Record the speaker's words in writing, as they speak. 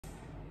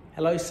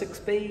Hello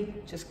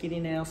 6B, just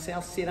getting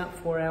ourselves set up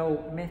for our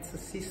maths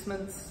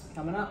assessments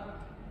coming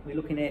up. We're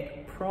looking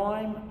at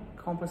prime,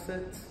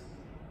 composite,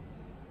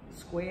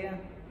 square,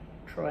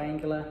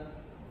 triangular,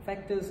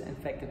 factors and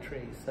factor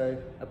trees. So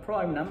a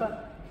prime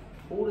number,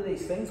 all of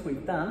these things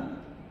we've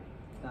done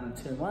in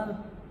term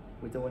 1,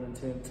 we're doing in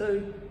term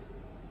 2,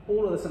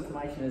 all of this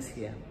information is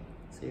here.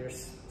 So your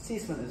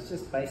assessment is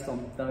just based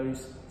on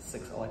those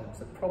 6 items,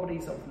 the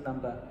properties of the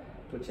number,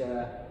 which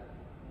are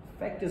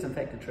factors and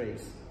factor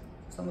trees.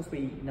 As long as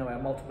we know our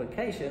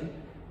multiplication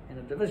and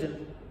a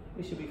division,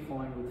 we should be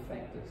fine with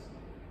factors.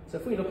 So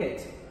if we look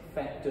at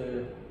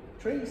factor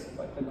trees, if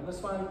I click on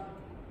this one,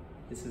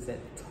 this is at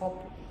the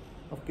top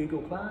of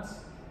Google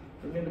Class.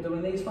 Remember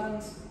doing these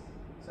ones?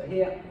 So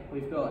here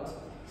we've got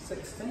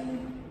 16,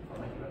 I'll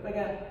make it a bit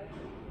bigger.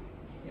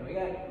 Here we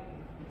go.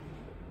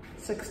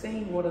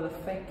 16, what are the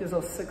factors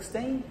of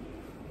 16?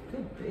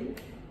 Could be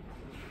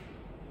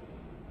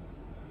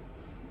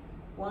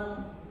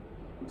 1,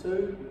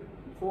 2,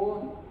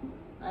 4,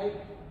 8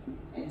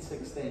 and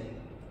 16.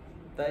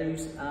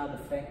 Those are the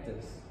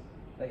factors.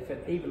 They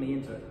fit evenly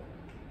into it.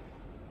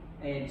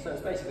 And so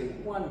it's basically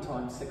 1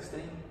 times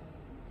 16,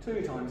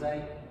 2 times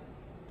 8,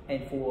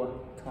 and 4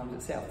 times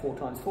itself. 4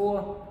 times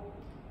 4,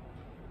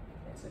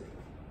 that's it.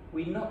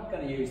 We're not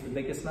going to use the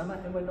biggest number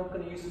and we're not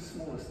going to use the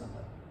smallest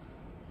number,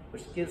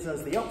 which gives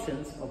us the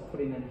options of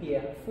putting in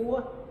here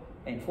 4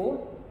 and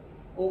 4,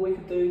 or we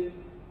could do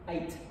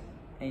 8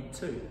 and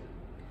 2.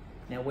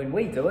 Now when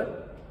we do it,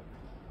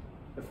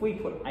 if we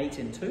put 8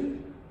 and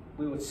 2,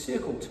 we would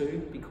circle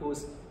 2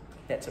 because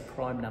that's a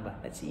prime number.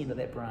 That's the end of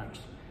that branch.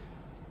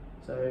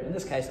 So in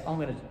this case, I'm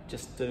going to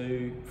just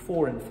do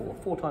 4 and 4.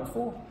 4 times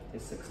 4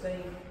 is 16.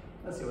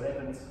 Let's see what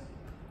happens.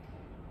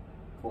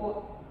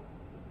 4,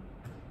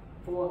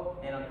 4,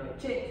 and I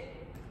click check.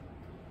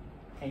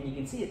 And you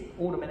can see it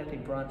automatically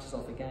branches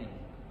off again.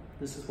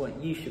 This is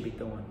what you should be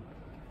doing.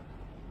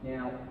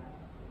 Now,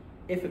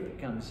 if it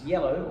becomes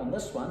yellow on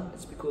this one,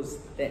 it's because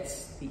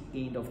that's the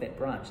end of that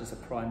branch. It's a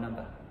prime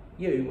number.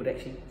 You would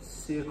actually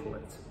circle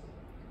it.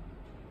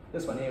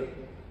 This one here,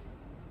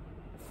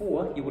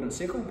 4, you wouldn't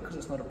circle because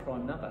it's not a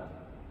prime number.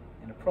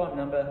 And a prime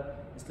number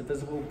is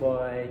divisible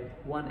by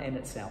 1 and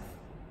itself.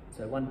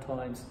 So 1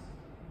 times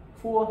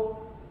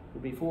 4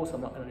 would be 4, so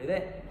I'm not going to do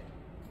that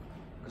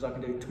because I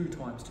can do 2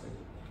 times 2.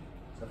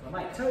 So if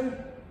I make 2,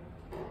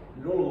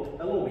 it'll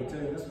all be 2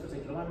 in this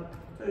particular one.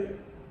 2,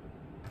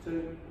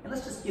 2, and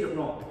let's just get it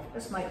wrong.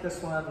 Let's make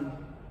this one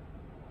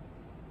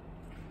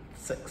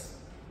 6.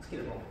 Let's get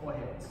it wrong. What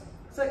happens?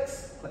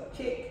 6, click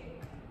check.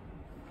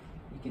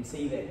 You can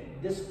see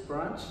that this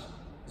branch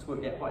has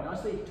worked out quite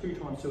nicely. 2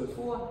 times 2 is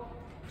 4.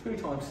 2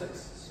 times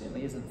 6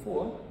 certainly isn't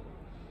 4.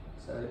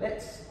 So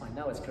that's, I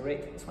know it's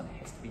correct. This one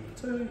has to be a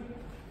 2.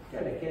 Go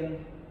back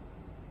in,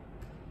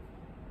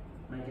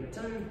 make it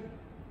a 2,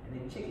 and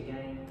then check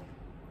again.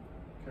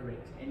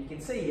 Correct. And you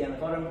can see down the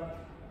bottom,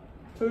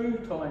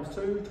 2 times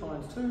 2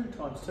 times 2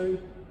 times 2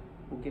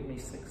 will give me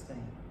 16.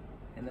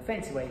 And the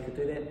fancy way you could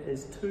do that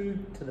is 2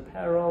 to the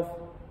power of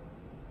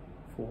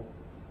 4.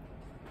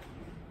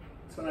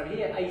 This one over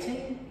here,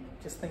 18.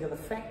 Just think of the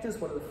factors.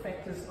 What are the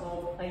factors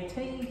of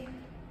 18?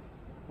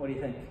 What do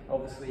you think?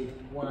 Obviously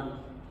 1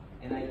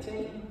 and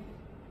 18.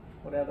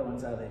 What other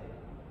ones are there?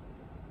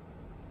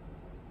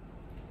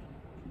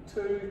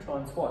 2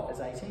 times what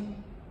is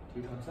 18?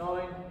 2 times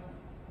 9.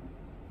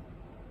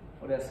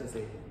 What else is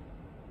there?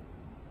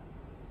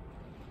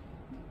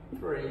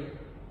 3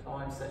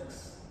 times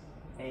 6,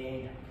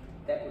 and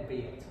that would be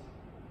it.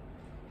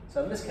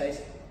 So in this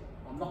case,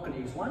 I'm not going to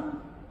use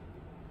 1,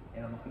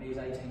 and I'm not going to use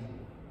 18,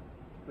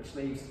 which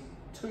leaves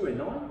 2 and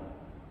 9,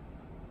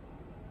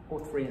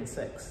 or 3 and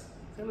 6.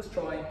 So let's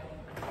try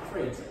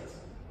 3 and 6.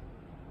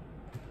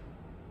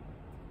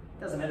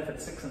 Doesn't matter if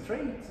it's 6 and 3,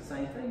 it's the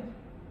same thing.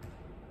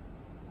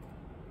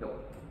 Go,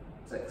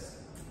 6.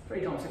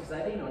 3 times 6 is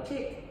 18, I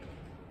check.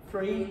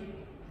 3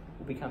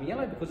 will become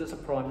yellow because it's a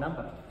prime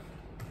number.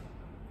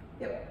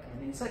 Yep,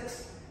 and then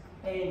 6,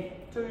 and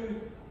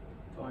 2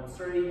 times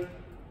 3,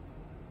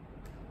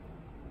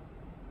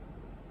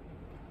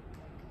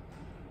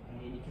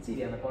 and you can see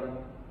down the bottom,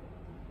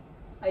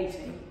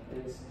 18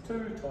 is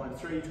 2 times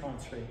 3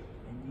 times 3,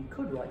 and you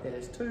could write that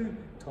as 2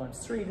 times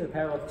 3 to the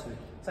power of 2,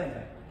 same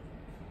thing,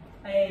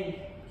 and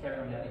carry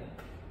on down here.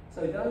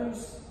 So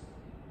those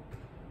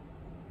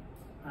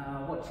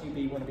are what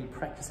you want to be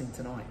practicing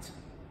tonight,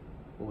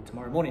 or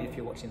tomorrow morning if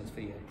you're watching this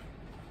video.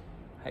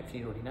 Hopefully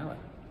you already know it.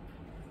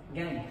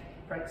 Again,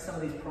 practice some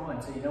of these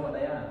primes so you know what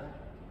they are.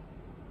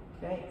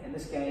 Okay, in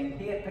this game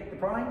here, pick the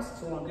primes,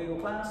 it's all on Google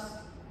Class.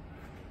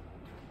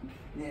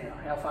 Now,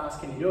 how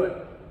fast can you do it?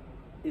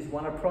 Is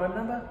 1 a prime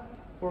number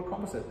or a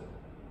composite?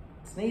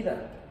 It's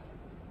neither.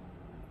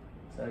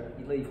 So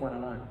you leave 1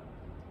 alone.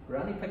 We're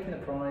only picking the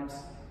primes.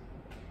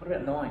 What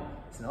about 9?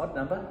 It's an odd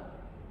number.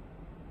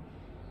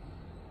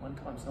 1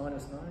 times 9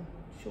 is 9.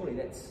 Surely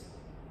that's,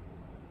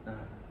 no.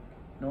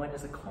 9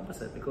 is a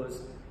composite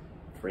because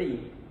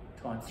 3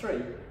 times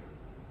 3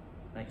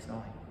 makes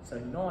 9. So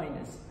 9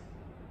 is,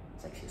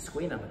 it's actually a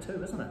square number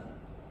too, isn't it?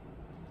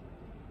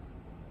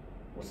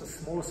 What's the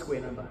smallest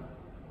square number?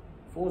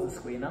 4 is a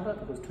square number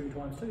because 2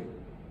 times 2.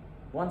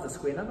 1's a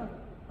square number,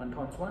 1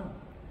 times 1.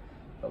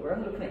 But we're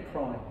only looking at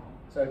prime.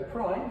 So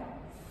prime,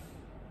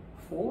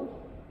 4,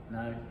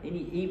 no,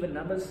 any even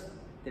numbers,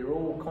 they're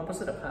all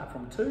composite apart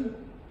from 2.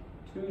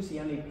 2 is the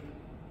only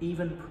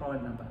even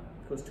prime number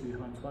because 2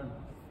 times 1.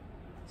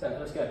 So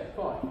let's go,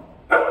 5.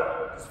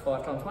 That's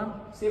 5 times 1,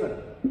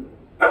 7.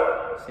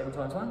 7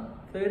 times 1,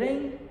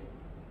 13.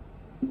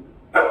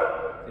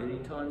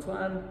 13 times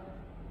 1,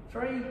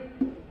 3.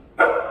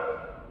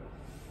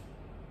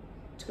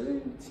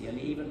 2, it's the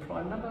only even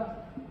prime number.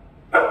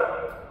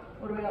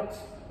 What about,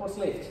 what's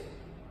left?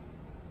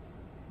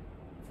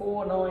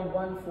 4, 9,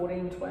 1,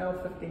 14,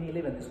 12, 15,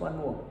 11. There's one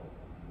more.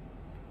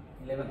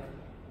 11.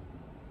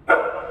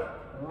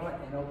 Alright,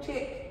 and I'll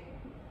check.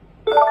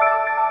 Nailed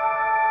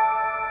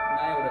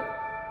it.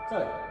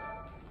 So,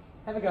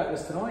 have a go at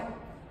this tonight.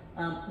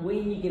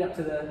 When you get up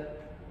to the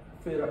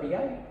further up you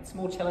go, it's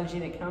more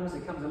challenging it comes a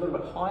little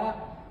bit higher.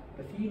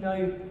 But if you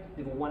know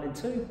level 1 and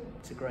 2,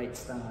 it's a great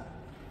start.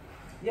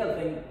 The other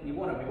thing you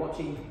want to be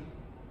watching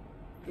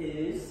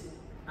is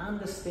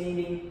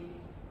understanding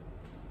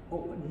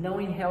or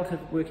knowing how to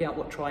work out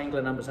what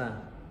triangular numbers are.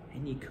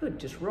 And you could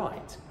just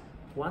write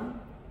 1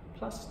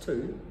 plus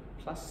 2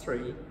 plus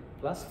 3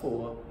 plus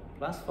 4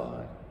 plus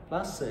 5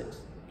 plus 6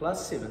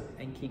 plus 7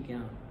 and keep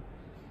going.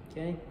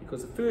 Okay?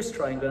 Because the first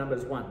triangular number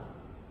is 1.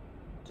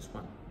 Just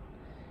 1.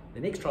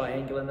 The next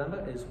triangular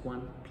number is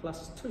 1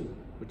 plus 2,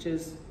 which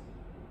is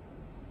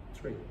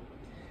 3.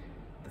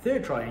 The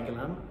third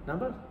triangular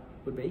number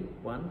would be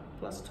 1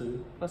 plus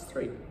 2 plus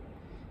 3.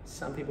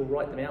 Some people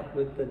write them out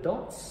with the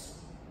dots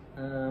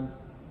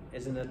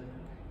as in an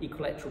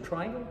equilateral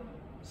triangle.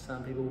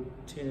 Some people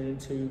turn it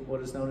into what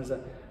is known as a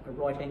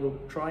right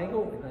angled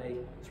triangle, with a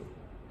sort of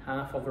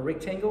half of a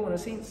rectangle in a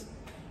sense.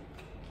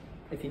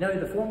 If you know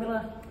the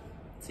formula,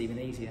 it's even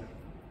easier.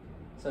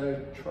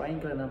 So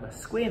triangular numbers,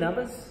 square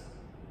numbers,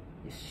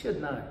 you should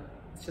know.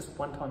 It's just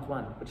 1 times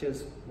 1, which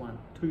is 1.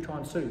 2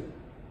 times 2,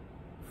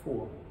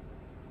 4.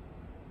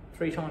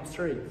 3 times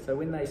 3. So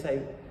when they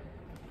say,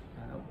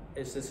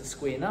 is this a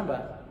square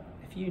number?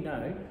 If you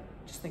know,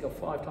 just think of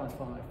 5 times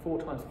 5,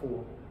 4 times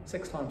 4,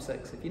 6 times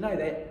 6. If you know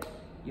that,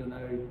 you'll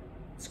know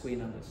square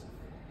numbers.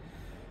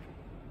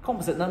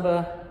 Composite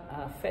number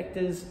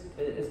factors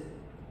is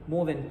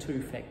more than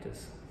 2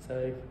 factors.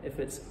 So if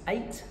it's 8,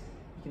 you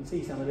can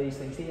see some of these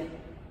things here.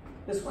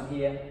 This one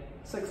here,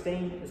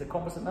 16 is a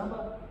composite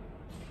number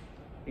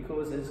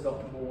because it's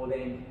got more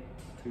than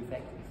 2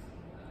 factors.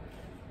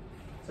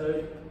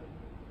 So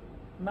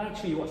make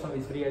sure you watch some of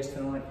these videos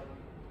tonight.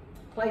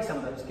 Play some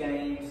of those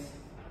games.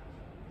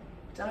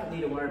 Don't need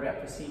to worry about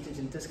percentage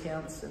and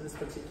discounts in this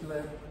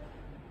particular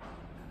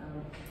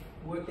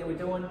work that we're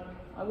doing.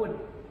 I would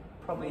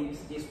probably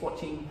suggest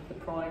watching the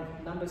prime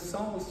numbers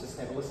songs. Just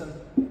have a listen.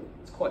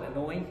 It's quite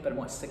annoying, but it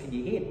might stick in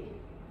your head.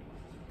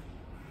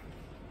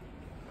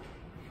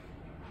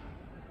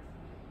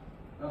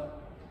 Oh,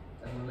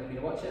 doesn't want to let me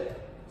to watch it.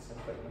 So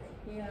quick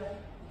here.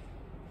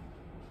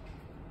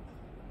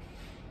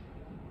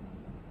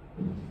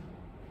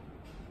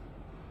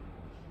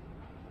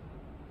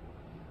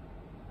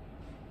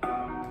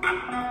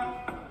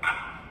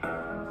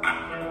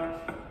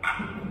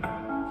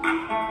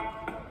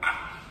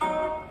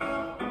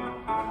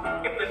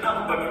 If the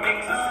number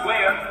makes a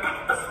square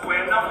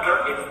number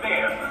is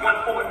there.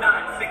 1, 4,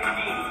 9,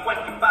 16,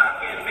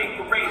 25 can make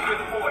a raise with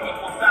 4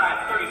 equal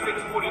sides.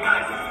 36,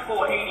 49,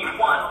 64,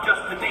 81,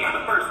 just to name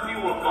the first few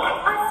of them. A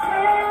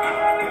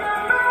square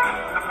number.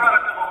 The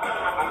product of a whole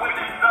number with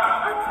its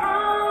sum. A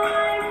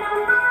prime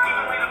number.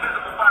 Evenly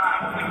divisible by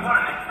only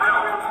one in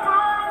itself. A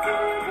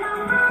positive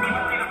number.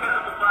 Evenly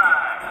divisible by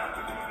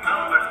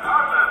numbers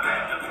other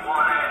than just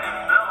one in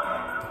itself.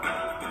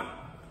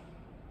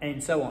 And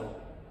so on.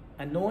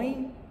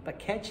 Annoying but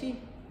catchy,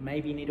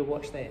 maybe you need to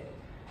watch that.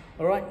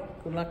 Alright,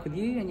 good luck with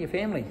you and your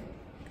family.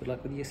 Good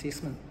luck with the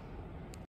assessment.